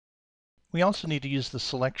we also need to use the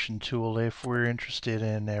selection tool if we're interested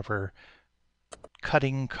in ever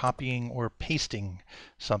cutting, copying, or pasting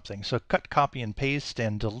something. So cut, copy, and paste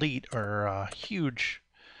and delete are a huge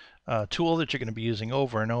tool that you're going to be using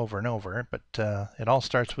over and over and over, but it all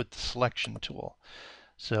starts with the selection tool.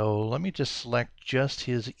 So let me just select just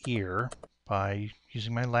his ear by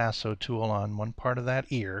using my lasso tool on one part of that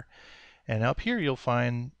ear. And up here you'll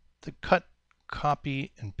find the cut,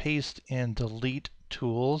 copy, and paste and delete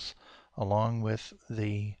tools along with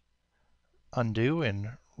the undo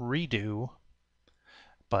and redo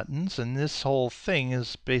buttons. And this whole thing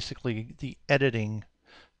is basically the editing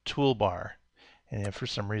toolbar. And if for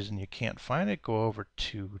some reason you can't find it, go over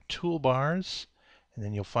to Toolbars, and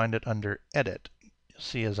then you'll find it under Edit. You'll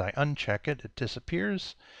see as I uncheck it, it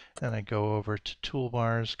disappears. Then I go over to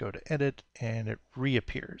Toolbars, go to Edit, and it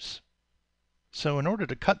reappears. So in order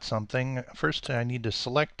to cut something, first I need to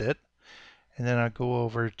select it, and then I go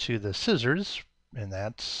over to the scissors, and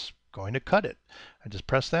that's going to cut it. I just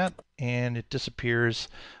press that, and it disappears,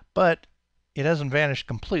 but it hasn't vanished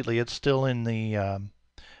completely. It's still in the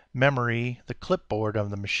memory, the clipboard of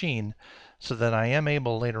the machine, so that I am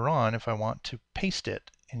able later on, if I want to paste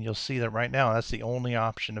it, and you'll see that right now that's the only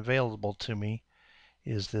option available to me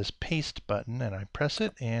is this paste button, and I press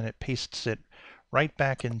it and it pastes it right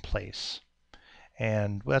back in place.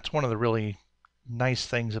 And that's one of the really nice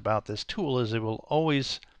things about this tool is it will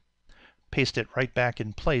always paste it right back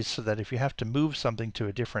in place, so that if you have to move something to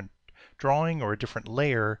a different drawing or a different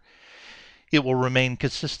layer, it will remain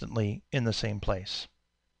consistently in the same place.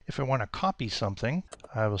 If I want to copy something,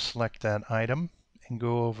 I will select that item and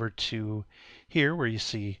go over to here where you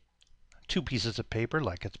see two pieces of paper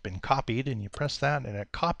like it's been copied, and you press that and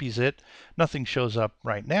it copies it. Nothing shows up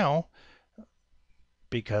right now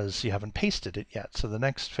because you haven't pasted it yet. So the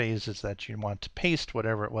next phase is that you want to paste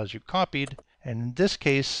whatever it was you copied. And in this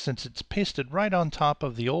case, since it's pasted right on top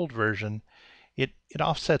of the old version, it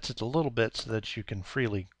offsets it a little bit so that you can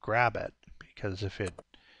freely grab it, because if it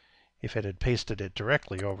had pasted it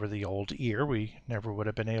directly over the old ear, we never would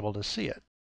have been able to see it.